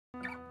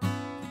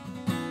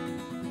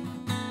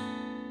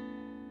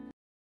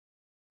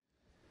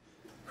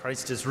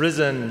Christ is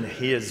risen.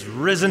 He is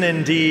risen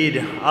indeed.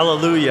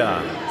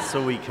 Alleluia. So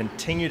we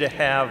continue to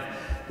have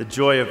the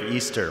joy of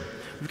Easter.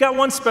 We've got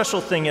one special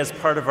thing as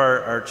part of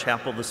our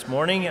chapel this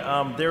morning.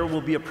 There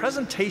will be a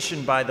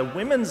presentation by the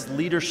Women's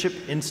Leadership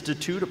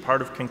Institute, a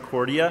part of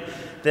Concordia,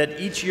 that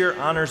each year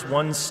honors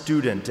one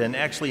student, and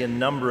actually a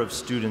number of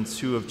students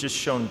who have just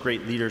shown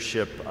great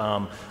leadership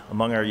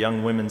among our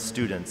young women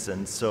students.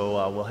 And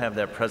so we'll have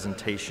that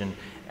presentation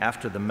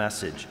after the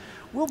message.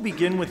 We'll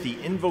begin with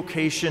the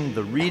invocation,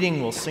 the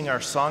reading. We'll sing our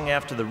song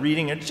after the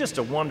reading. It's just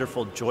a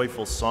wonderful,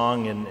 joyful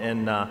song.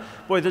 And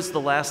boy, this is the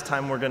last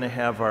time we're going to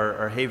have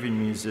our Haven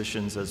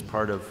musicians as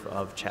part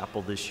of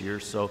chapel this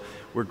year. So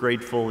we're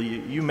grateful.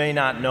 You may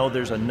not know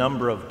there's a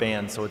number of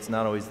bands, so it's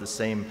not always the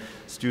same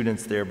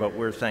students there, but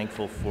we're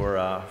thankful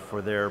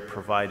for their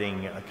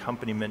providing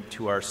accompaniment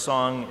to our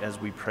song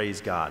as we praise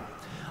God.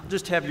 I'll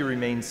just have you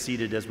remain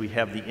seated as we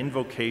have the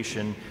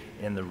invocation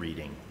and the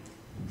reading.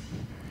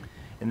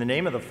 In the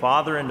name of the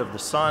Father, and of the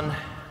Son,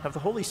 and of the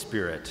Holy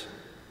Spirit.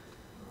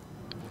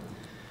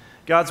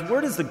 God's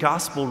Word is the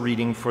Gospel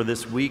reading for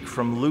this week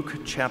from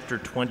Luke chapter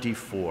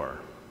 24.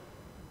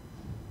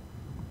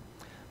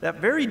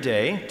 That very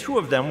day, two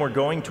of them were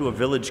going to a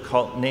village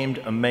named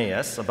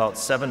Emmaus, about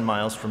 7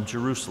 miles from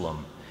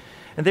Jerusalem.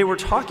 And they were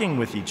talking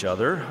with each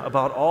other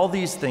about all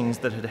these things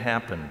that had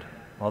happened.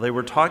 While they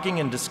were talking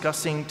and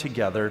discussing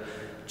together,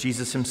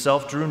 Jesus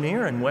himself drew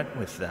near and went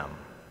with them.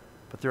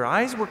 But their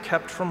eyes were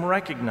kept from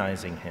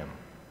recognizing him.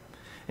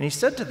 And he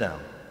said to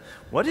them,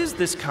 "What is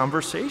this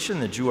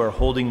conversation that you are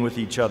holding with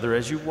each other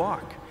as you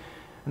walk?"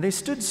 And they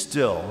stood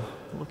still,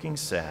 looking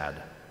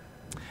sad.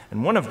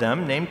 And one of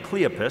them, named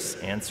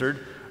Cleopas,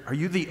 answered, "Are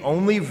you the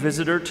only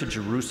visitor to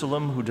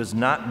Jerusalem who does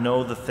not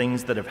know the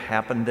things that have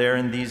happened there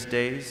in these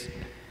days?"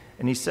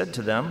 And he said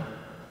to them,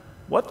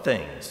 "What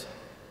things?"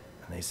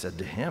 And they said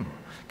to him,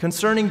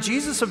 "Concerning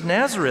Jesus of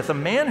Nazareth, a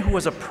man who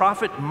was a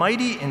prophet,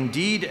 mighty in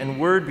deed and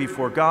word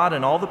before God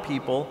and all the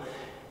people,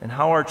 and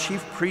how our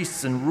chief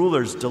priests and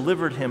rulers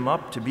delivered him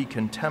up to be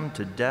condemned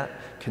to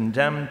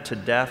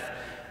death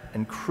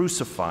and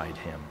crucified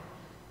him.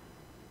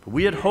 But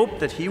we had hoped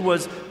that he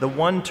was the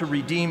one to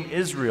redeem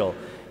Israel.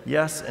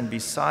 Yes, and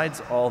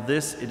besides all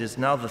this, it is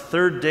now the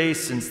third day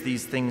since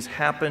these things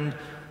happened.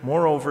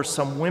 Moreover,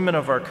 some women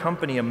of our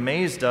company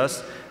amazed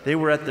us. They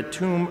were at the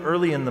tomb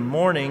early in the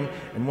morning,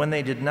 and when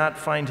they did not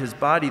find his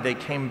body, they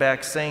came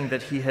back saying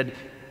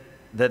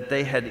that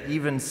they had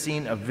even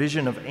seen a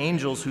vision of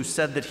angels who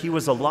said that he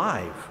was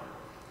alive.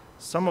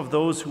 Some of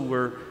those who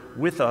were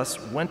with us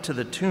went to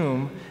the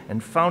tomb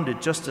and found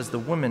it just as the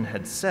women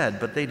had said,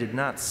 but they did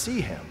not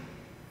see him."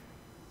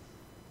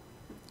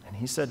 And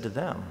he said to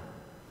them,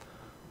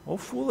 "O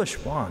foolish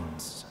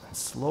ones, and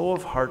slow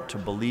of heart to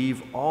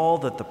believe all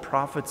that the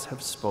prophets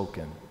have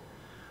spoken.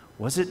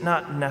 Was it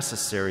not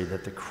necessary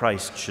that the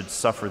Christ should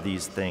suffer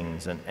these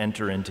things and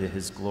enter into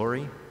his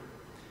glory?"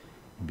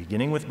 And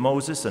beginning with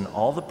Moses and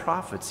all the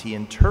prophets, he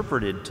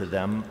interpreted to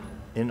them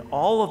in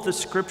all of the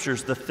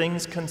scriptures the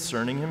things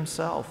concerning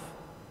himself.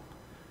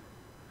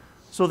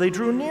 So they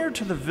drew near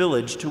to the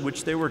village to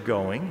which they were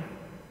going.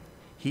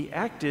 He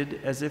acted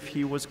as if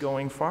he was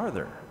going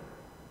farther.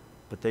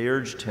 But they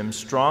urged him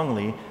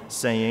strongly,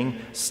 saying,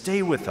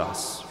 "Stay with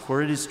us,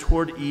 for it is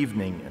toward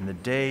evening, and the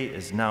day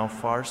is now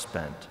far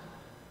spent."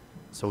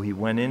 So he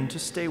went in to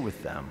stay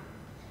with them.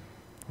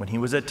 When he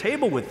was at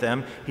table with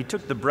them, he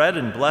took the bread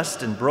and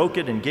blessed and broke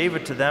it and gave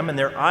it to them, and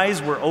their eyes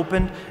were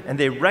opened, and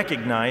they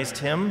recognized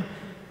him,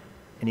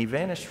 and he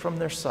vanished from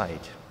their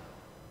sight.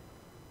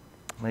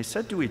 And they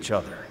said to each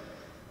other,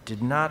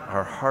 "Did not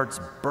our hearts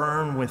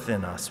burn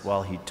within us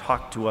while he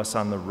talked to us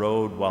on the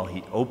road, while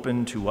he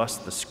opened to us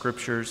the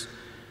scriptures?"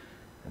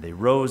 And they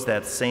rose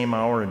that same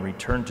hour and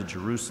returned to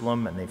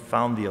Jerusalem, and they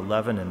found the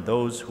 11 and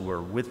those who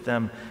were with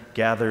them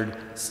gathered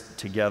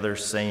together,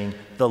 saying,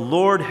 "The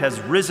Lord has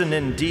risen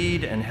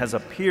indeed and has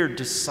appeared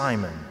to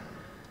Simon."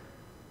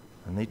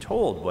 And they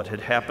told what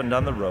had happened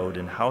on the road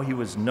and how he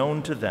was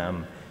known to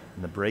them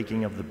in the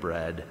breaking of the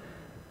bread.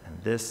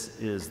 And this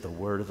is the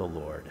word of the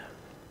Lord.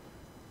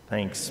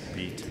 Thanks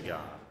be to God.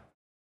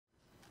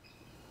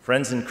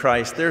 Friends in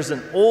Christ, there's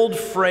an old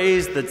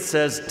phrase that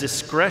says,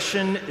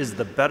 "Discretion is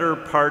the better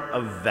part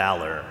of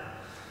valor."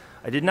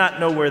 I did not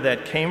know where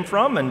that came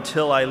from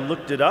until I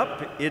looked it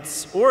up.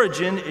 Its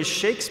origin is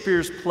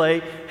Shakespeare's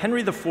play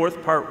Henry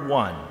IV, Part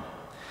 1.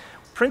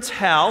 Prince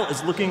Hal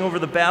is looking over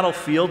the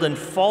battlefield, and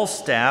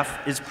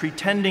Falstaff is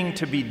pretending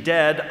to be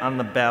dead on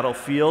the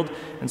battlefield,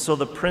 and so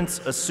the prince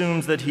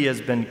assumes that he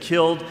has been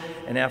killed,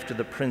 and after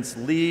the prince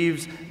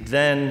leaves,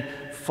 then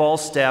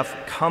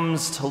Falstaff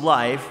comes to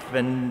life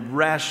and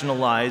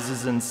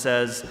rationalizes and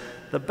says,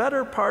 "The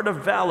better part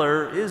of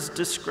valor is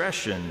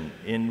discretion,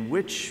 in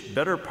which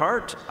better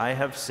part I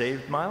have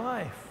saved my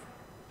life."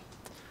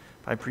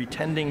 By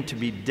pretending to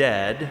be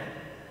dead,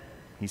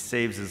 he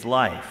saves his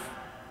life.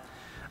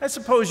 I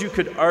suppose you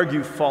could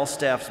argue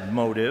Falstaff's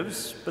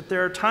motives, but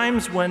there are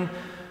times when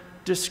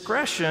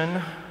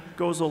discretion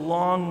goes a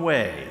long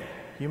way.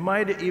 You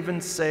might even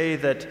say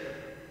that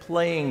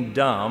playing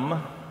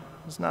dumb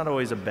is not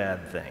always a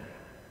bad thing.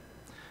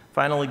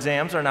 Final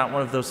exams are not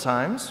one of those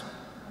times.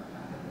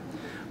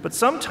 But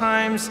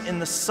sometimes in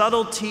the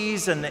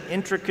subtleties and the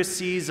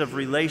intricacies of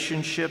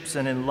relationships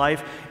and in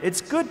life, it's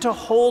good to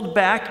hold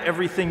back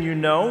everything you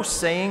know,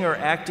 saying or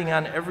acting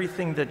on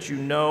everything that you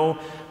know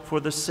for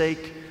the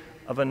sake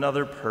of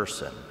another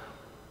person.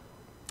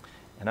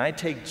 And I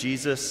take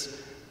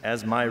Jesus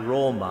as my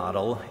role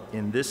model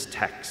in this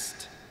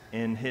text,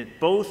 in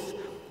both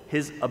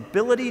his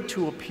ability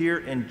to appear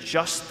in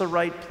just the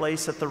right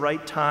place at the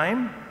right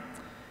time,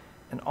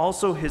 and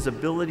also his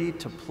ability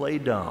to play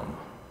dumb,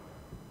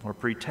 or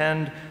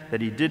pretend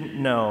that he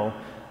didn't know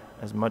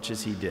as much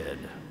as he did.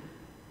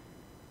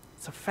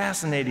 It's a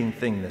fascinating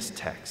thing, this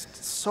text.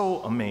 It's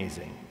so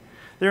amazing.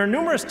 There are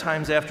numerous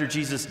times after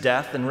Jesus'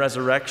 death and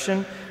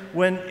resurrection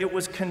when it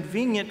was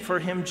convenient for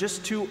him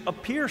just to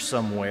appear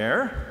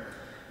somewhere.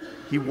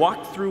 He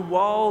walked through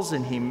walls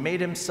and he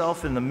made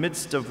himself in the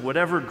midst of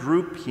whatever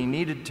group he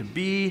needed to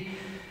be,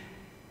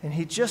 and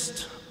he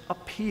just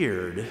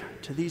appeared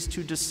to these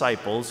two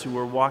disciples who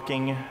were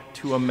walking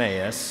to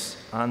Emmaus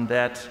on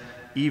that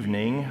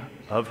evening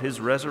of his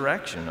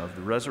resurrection, of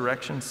the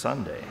Resurrection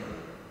Sunday.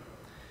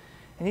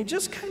 And he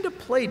just kind of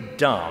played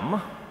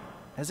dumb,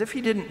 as if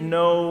he didn't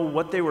know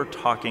what they were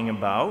talking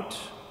about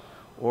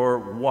or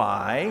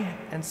why,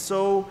 and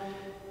so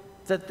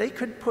that they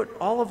could put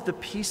all of the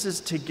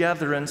pieces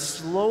together and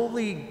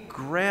slowly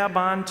grab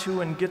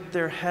onto and get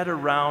their head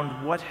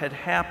around what had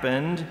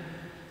happened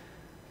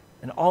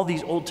and all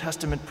these Old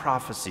Testament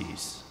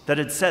prophecies that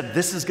had said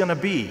this is going to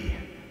be,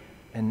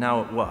 and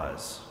now it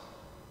was.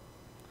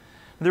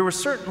 There was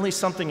certainly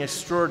something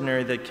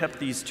extraordinary that kept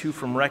these two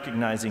from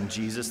recognizing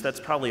Jesus.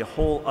 That's probably a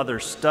whole other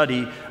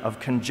study of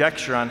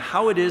conjecture on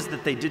how it is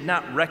that they did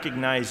not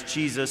recognize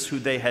Jesus, who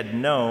they had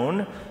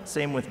known.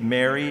 Same with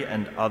Mary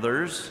and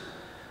others.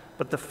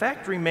 But the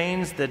fact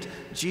remains that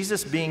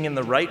Jesus being in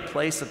the right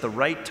place at the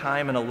right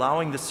time and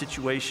allowing the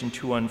situation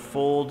to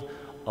unfold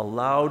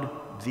allowed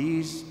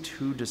these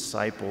two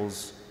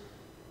disciples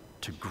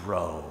to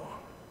grow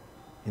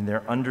in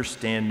their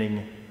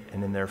understanding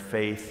and in their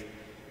faith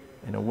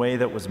in a way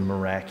that was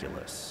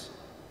miraculous.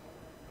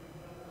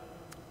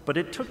 But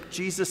it took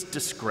Jesus'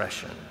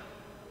 discretion.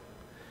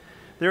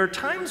 There are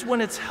times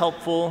when it's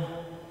helpful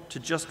to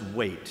just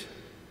wait.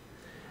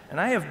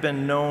 And I have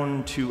been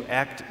known to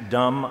act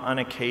dumb on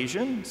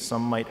occasion.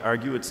 Some might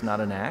argue it's not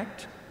an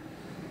act.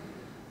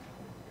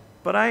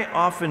 But I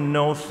often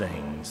know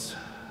things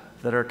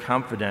that are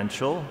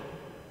confidential,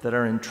 that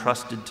are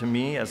entrusted to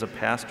me as a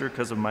pastor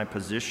because of my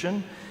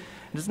position.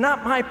 It is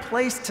not my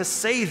place to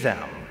say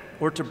them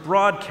or to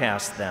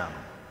broadcast them.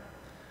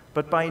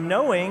 But by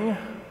knowing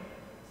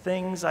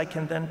things, I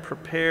can then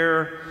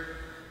prepare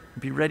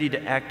and be ready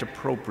to act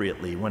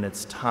appropriately when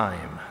it's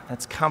time.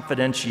 That's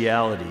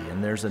confidentiality,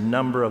 and there's a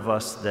number of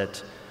us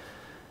that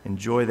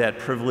enjoy that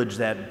privilege,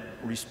 that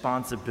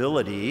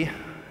responsibility,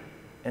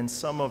 and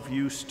some of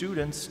you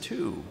students,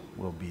 too,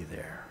 will be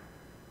there.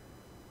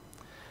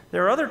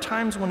 There are other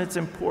times when it's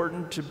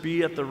important to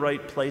be at the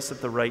right place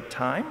at the right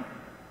time.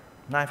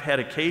 And I've had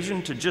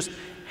occasion to just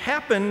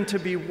happen to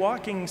be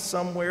walking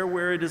somewhere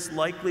where it is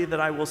likely that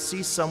I will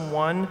see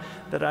someone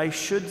that I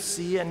should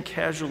see and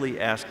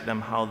casually ask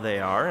them how they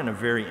are in a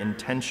very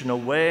intentional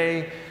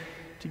way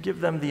to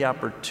give them the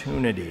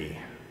opportunity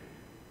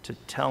to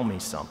tell me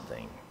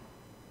something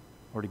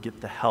or to get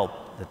the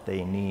help that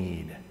they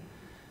need.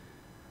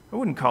 I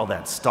wouldn't call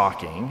that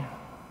stalking,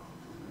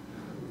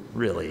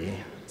 really.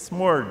 It's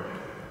more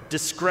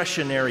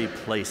discretionary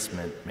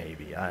placement,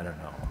 maybe. I don't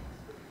know.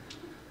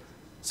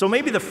 So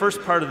maybe the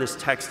first part of this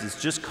text is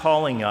just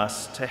calling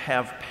us to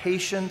have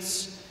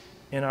patience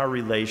in our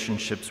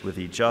relationships with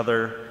each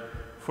other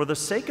for the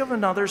sake of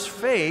another's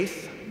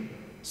faith,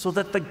 so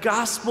that the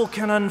gospel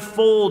can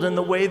unfold in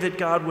the way that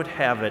God would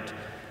have it,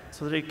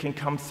 so that it can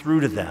come through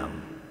to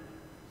them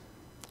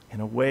in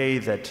a way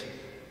that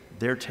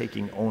they're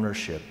taking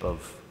ownership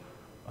of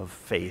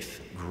faith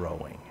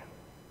growing.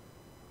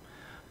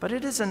 But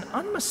it is an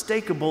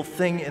unmistakable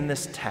thing in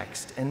this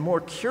text, and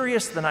more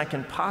curious than I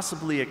can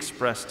possibly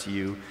express to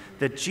you,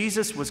 that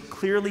Jesus was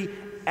clearly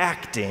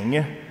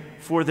acting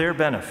for their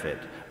benefit.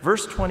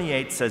 Verse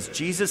 28 says,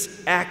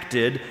 Jesus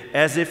acted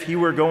as if he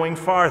were going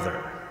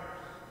farther,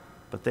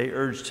 but they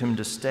urged him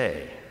to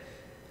stay.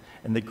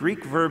 And the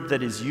Greek verb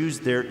that is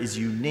used there is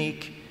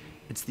unique.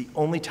 It's the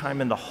only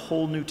time in the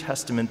whole New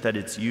Testament that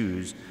it's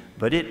used,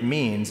 but it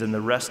means, in the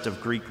rest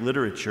of Greek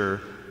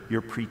literature, you're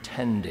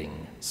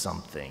pretending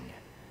something.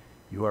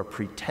 You are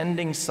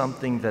pretending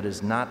something that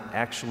is not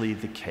actually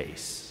the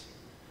case.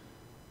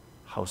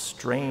 How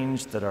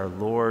strange that our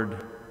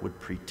Lord would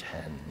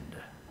pretend.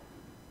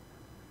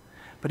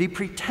 But he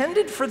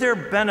pretended for their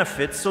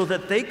benefit so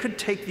that they could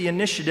take the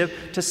initiative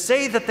to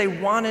say that they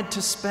wanted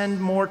to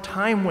spend more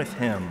time with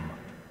him.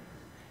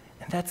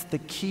 And that's the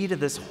key to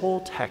this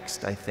whole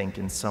text, I think,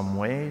 in some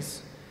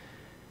ways.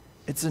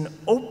 It's an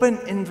open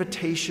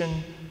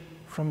invitation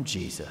from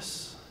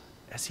Jesus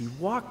as he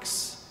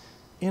walks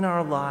in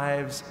our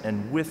lives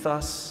and with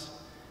us,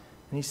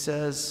 and he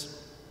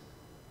says,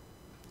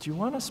 do you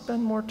want to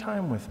spend more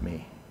time with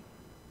me?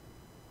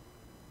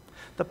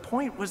 The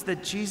point was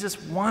that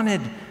Jesus wanted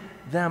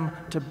them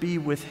to be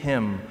with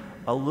him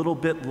a little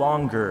bit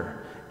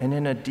longer and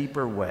in a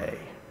deeper way.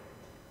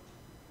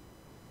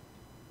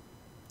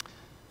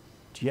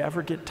 Do you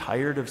ever get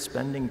tired of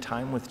spending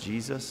time with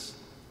Jesus?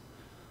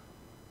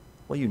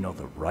 Well, you know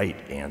the right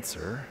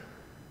answer.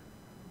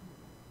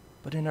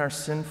 But in our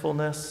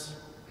sinfulness,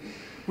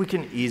 we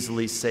can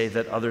easily say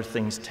that other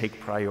things take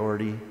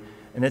priority,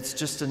 and it's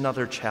just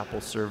another chapel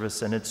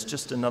service, and it's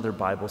just another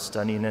Bible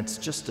study, and it's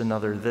just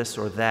another this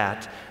or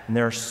that, and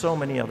there are so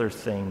many other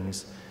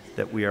things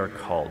that we are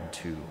called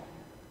to.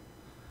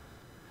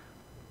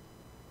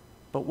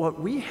 But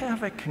what we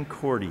have at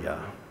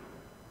Concordia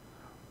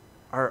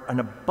are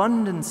an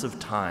abundance of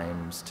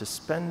times to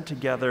spend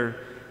together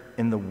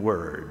in the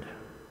Word,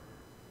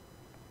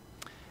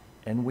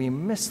 and we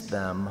miss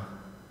them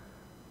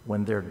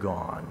when they're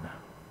gone.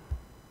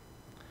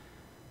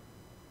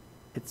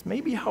 It's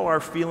maybe how our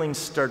feelings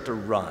start to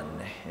run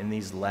in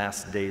these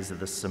last days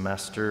of the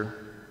semester.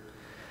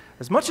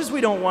 As much as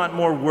we don't want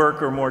more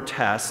work or more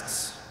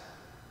tests,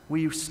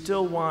 we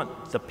still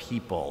want the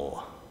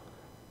people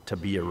to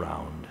be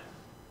around,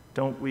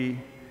 don't we?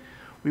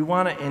 We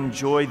want to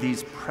enjoy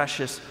these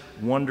precious,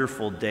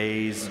 wonderful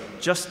days,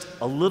 just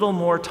a little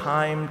more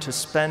time to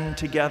spend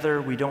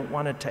together. We don't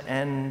want it to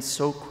end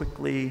so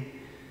quickly.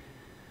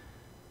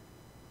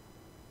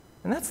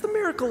 And that's the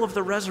miracle of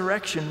the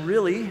resurrection,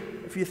 really,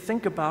 if you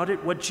think about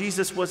it, what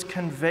Jesus was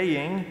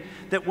conveying,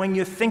 that when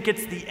you think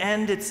it's the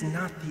end, it's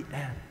not the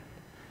end.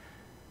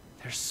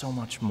 There's so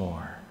much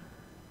more.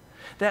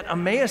 That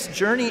Emmaus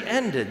journey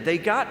ended. They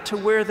got to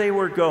where they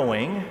were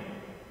going,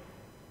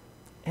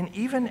 and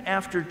even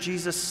after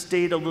Jesus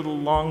stayed a little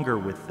longer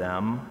with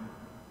them,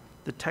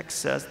 the text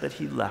says that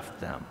he left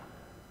them.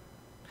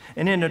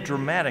 And in a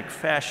dramatic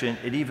fashion,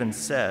 it even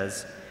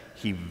says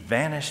he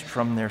vanished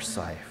from their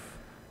sight.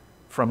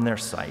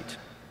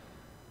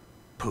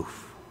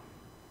 Poof,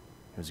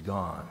 he was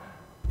gone.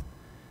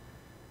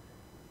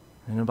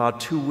 In about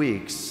 2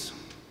 weeks,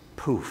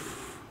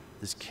 poof,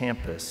 this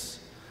campus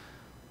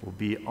will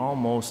be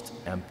almost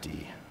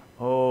empty.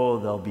 Oh,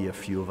 there'll be a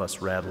few of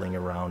us rattling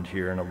around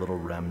here in a little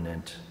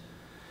remnant.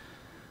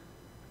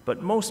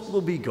 But most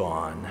will be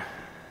gone,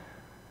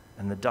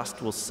 and the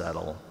dust will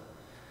settle.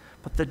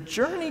 But the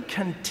journey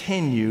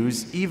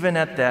continues even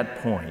at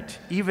that point,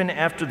 even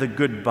after the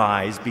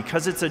goodbyes,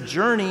 because it's a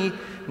journey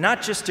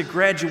not just to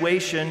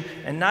graduation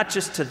and not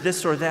just to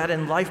this or that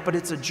in life, but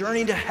it's a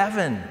journey to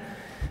heaven.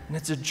 And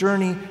it's a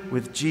journey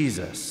with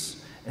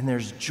Jesus. And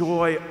there's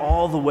joy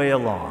all the way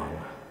along.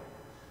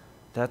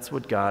 That's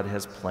what God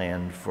has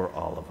planned for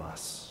all of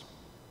us.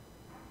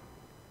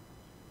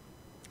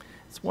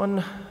 It's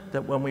one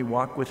that when we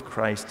walk with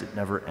Christ, it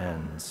never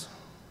ends.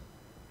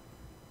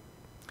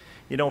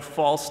 You know,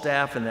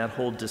 Falstaff and that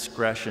whole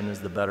discretion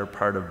is the better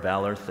part of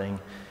valor thing.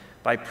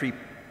 By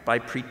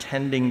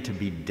pretending to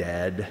be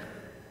dead,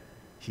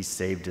 he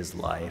saved his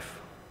life.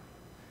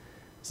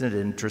 Isn't it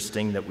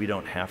interesting that we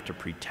don't have to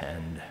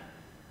pretend?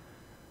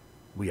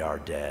 We are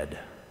dead,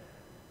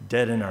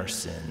 dead in our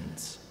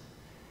sins.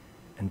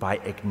 And by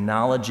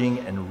acknowledging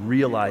and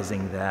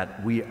realizing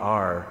that, we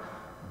are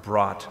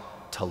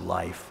brought to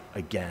life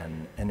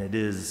again, and it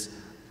is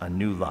a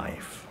new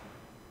life.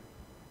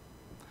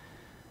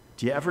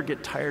 Do you ever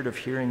get tired of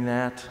hearing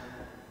that?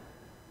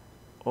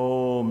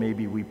 Oh,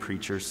 maybe we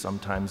preachers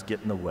sometimes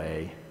get in the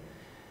way,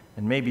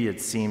 and maybe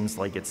it seems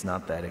like it's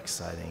not that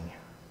exciting,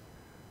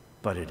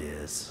 but it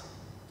is.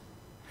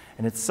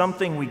 And it's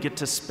something we get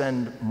to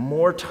spend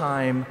more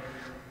time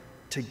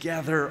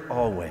together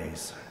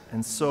always.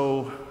 And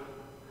so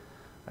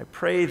I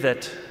pray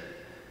that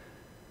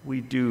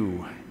we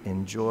do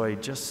enjoy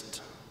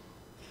just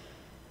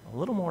a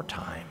little more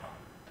time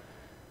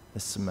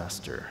this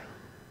semester.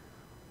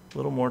 A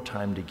little more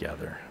time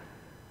together.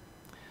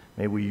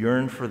 May we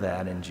yearn for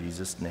that in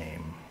Jesus'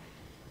 name.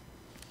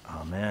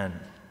 Amen.